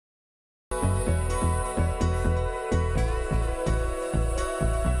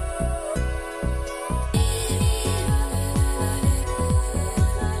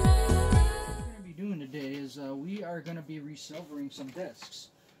are going to be resilvering some discs.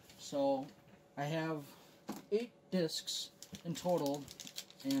 So I have 8 discs in total,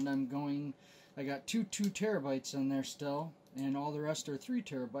 and I got two 2 terabytes in there still, and all the rest are 3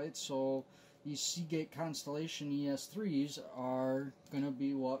 terabytes. So these Seagate Constellation ES3s are going to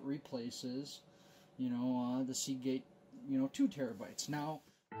be what replaces, the Seagate, 2 terabytes. Now,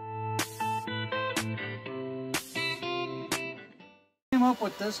 came up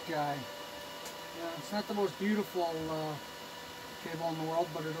with this guy. It's not the most beautiful cable in the world,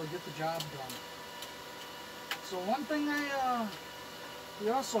 but it'll get the job done. So one thing we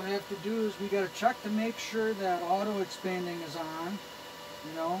also have to do is we got to check to make sure that auto expanding is on.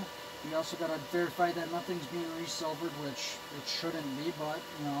 We also got to verify that nothing's being resilvered, which it shouldn't be, but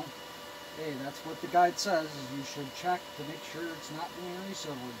hey, that's what the guide says, is you should check to make sure it's not being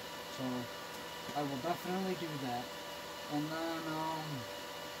resilvered. So I will definitely do that. And then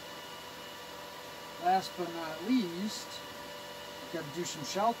last but not least, got to do some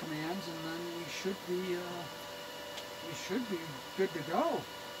shell commands, and then we should be good to go.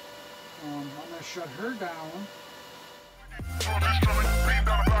 I'm gonna shut her down.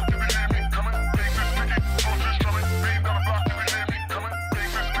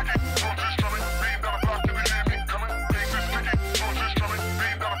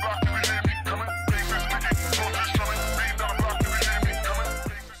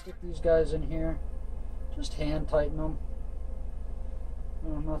 Stick these guys in here. Just hand tighten them.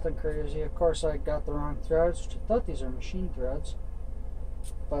 Nothing crazy. Of course, I got the wrong threads. I thought these are machine threads,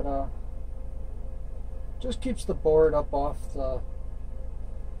 but just keeps the board up off the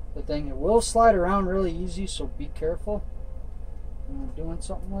thing. It will slide around really easy, so be careful doing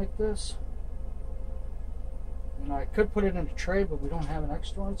something like this. I could put it in a tray, but we don't have an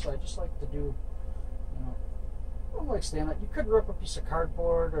extra one, so I just like to do, I don't like stand up. You could rip a piece of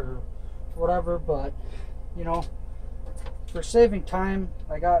cardboard or whatever, but for saving time,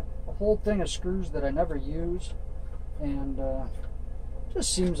 I got a whole thing of screws that I never use, and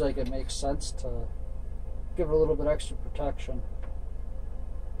just seems like it makes sense to give it a little bit extra protection.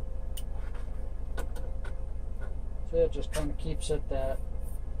 So it just kind of keeps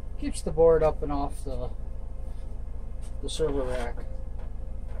the board up and off the server rack.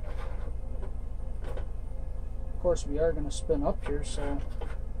 Of course, we are going to spin up here, so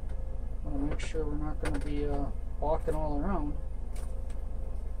I want to make sure we're not going to be walking all around.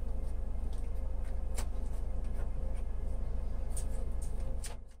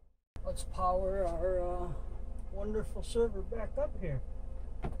 Let's power our wonderful server back up here.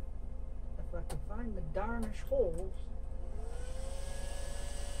 If I can find the darnish holes.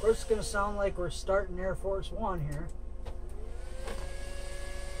 Of course, it's going to sound like we're starting Air Force One here.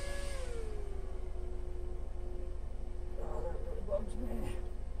 Oh, that really bugs me.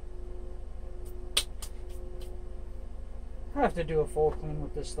 I have to do a full clean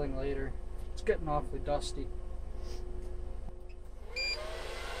with this thing later. It's getting awfully dusty.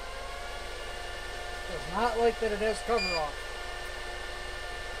 Does not like that it has cover off.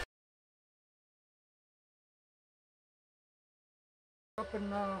 Up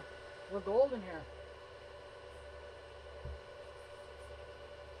and we're golden here.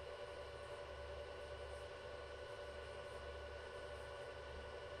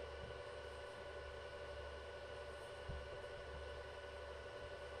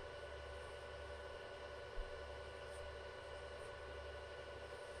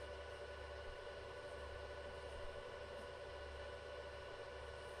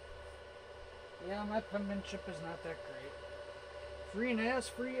 Yeah, my penmanship is not that great. FreeNas,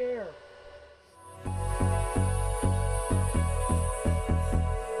 free air.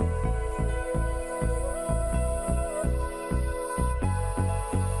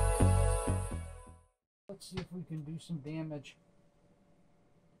 Let's see if we can do some damage.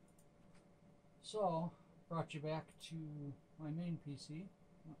 So, brought you back to my main PC.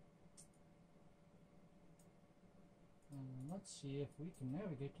 And let's see if we can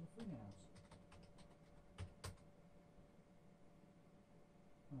navigate to the FreeNas.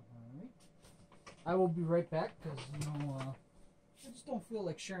 Alright. I will be right back because, I just don't feel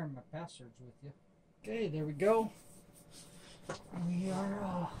like sharing my passwords with you. Okay, there we go. We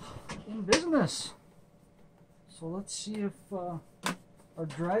are in business. So let's see if our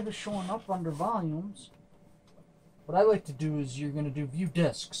drive is showing up under volumes. What I like to do is you're going to do view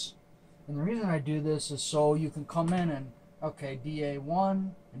disks. And the reason I do this is so you can come in and, okay,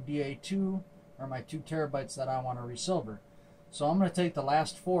 DA1 and DA2 are my 2 terabytes that I want to resilver. So I'm going to take the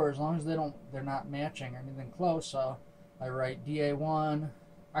last 4, as long as they're not matching or anything close. I write DA1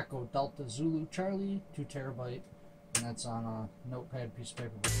 Echo Delta Zulu Charlie 2 terabyte, and that's on a notepad piece of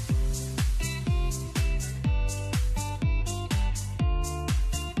paper.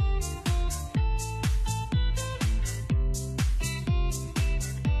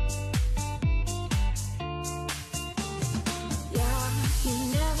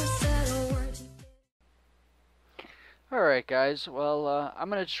 Alright guys, well I'm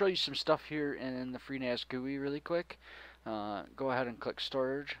going to show you some stuff here in the FreeNas GUI really quick. Go ahead and click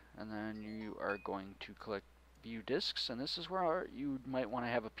storage, and then you are going to click view disks, and this is where you might want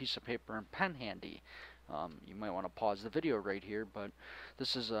to have a piece of paper and pen handy. You might want to pause the video right here, but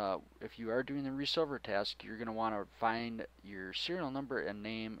this is if you are doing the resilver task, you're going to want to find your serial number and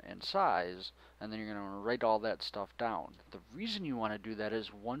name and size, and then you're going to want to write all that stuff down. The reason you want to do that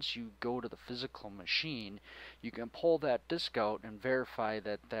is once you go to the physical machine, you can pull that disk out and verify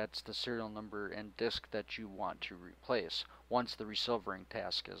that that's the serial number and disk that you want to replace once the resilvering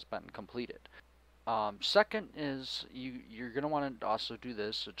task has been completed. Second is you're going to want to also do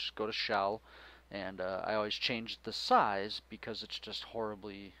this, so just go to shell, and I always change the size because it's just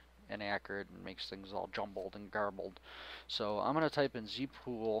horribly inaccurate and makes things all jumbled and garbled. So I'm going to type in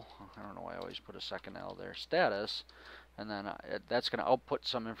zpool, I don't know why I always put a second L there, status, and then that's going to output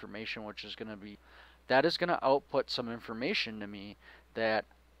some information, which is going to be, that is going to output some information to me that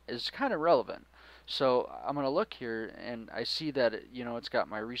is kind of relevant. So I'm going to look here, and I see that it's got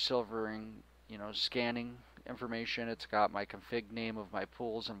my resilvering, scanning information. It's got my config name of my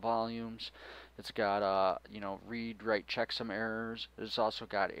pools and volumes. It's got read, write, checksum errors. It's also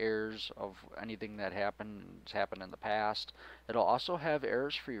got errors of anything that happened in the past. It'll also have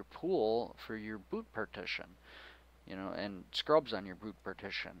errors for your pool for your boot partition, and scrubs on your boot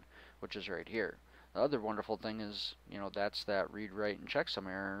partition, which is right here. The other wonderful thing is, that's that read, write, and checksum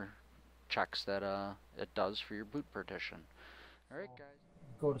error checks that it does for your boot partition. Alright guys.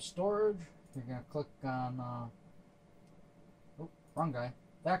 Go to storage. You're going to click on, oh, wrong guy,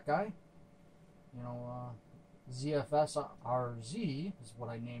 that guy. ZFSRZ is what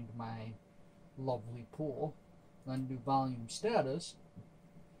I named my lovely pool. Then do volume status.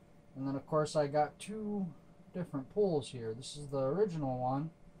 And then of course I got two different pools here. This is the original one,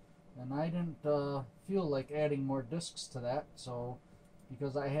 and I didn't feel like adding more disks to that, so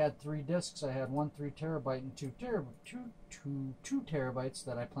because I had 3 disks, I had one 3 terabyte and 2 terabytes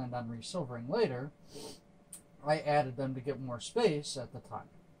that I planned on resilvering later. I added them to get more space at the time.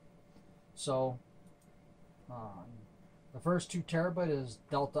 So the first 2 terabyte is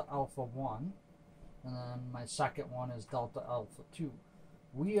Delta Alpha 1, and then my second one is Delta Alpha 2.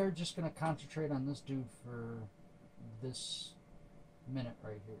 We are just going to concentrate on this dude for this minute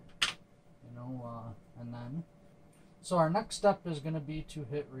right here, and then so our next step is going to be to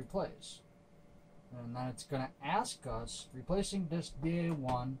hit replace, and then it's going to ask us replacing disk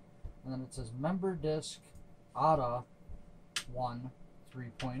BA1, and then it says member disk ATA 1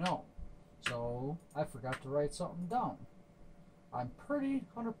 3.0. So I forgot to write something down. I'm pretty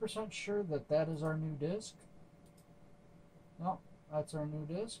 100% sure that that is our new disk. No, that's our new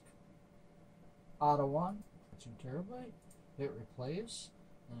disk. ATA 1 2 terabyte. Hit replace,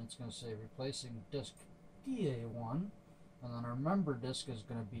 and it's going to say replacing disk DA1, and then our member disk is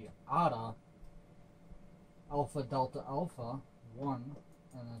going to be ATA Alpha Delta Alpha 1,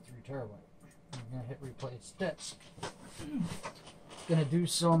 and then 3 terabyte. I'm going to hit replace disk. It's going to do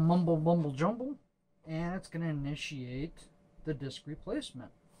some mumble jumble, and it's going to initiate the disk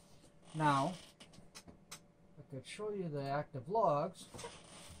replacement. Now, I could show you the active logs,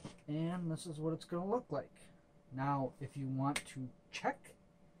 and this is what it's going to look like. Now, if you want to check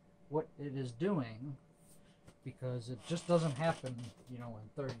what it is doing, because it just doesn't happen, in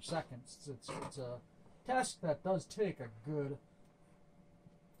 30 seconds. It's a task that does take a good,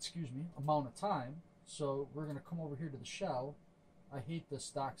 amount of time. So we're going to come over here to the shell. I hate this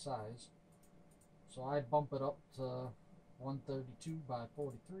stock size, so I bump it up to 132 by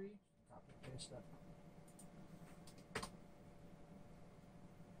 43. Copy and paste that.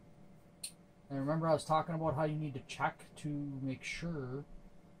 And remember, I was talking about how you need to check to make sure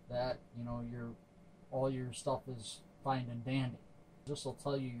that all your stuff is fine and dandy. This will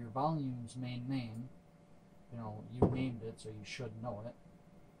tell you your volume's main name. You named it, so you should know it.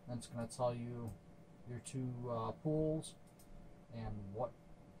 And it's going to tell you your 2 pools and what,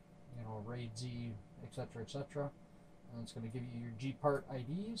 RAID Z, etc., etc. And it's going to give you your G part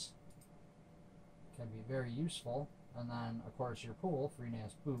IDs. Can be very useful. And then, of course, your pool,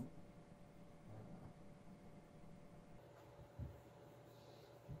 FreeNas boot.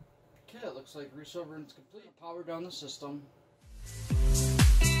 Okay, it looks like resilvering is complete. Power down the system.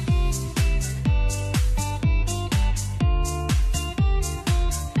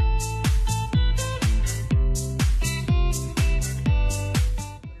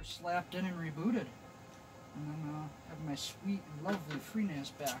 They're slapped in and rebooted. And then have my sweet and lovely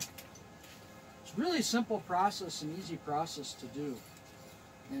FreeNas back. It's really a simple process and easy process to do.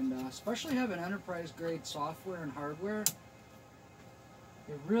 And especially having enterprise grade software and hardware,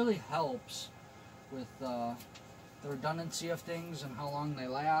 it really helps with the redundancy of things and how long they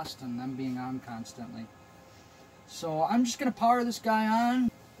last and them being on constantly. So I'm just going to power this guy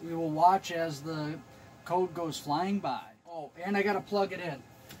on. We will watch as the code goes flying by. Oh, and I got to plug it in.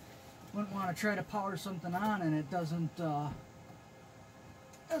 Wouldn't want to try to power something on and it doesn't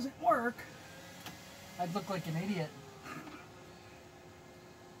work. I'd look like an idiot.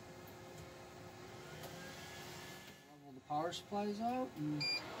 Level the power supplies out. And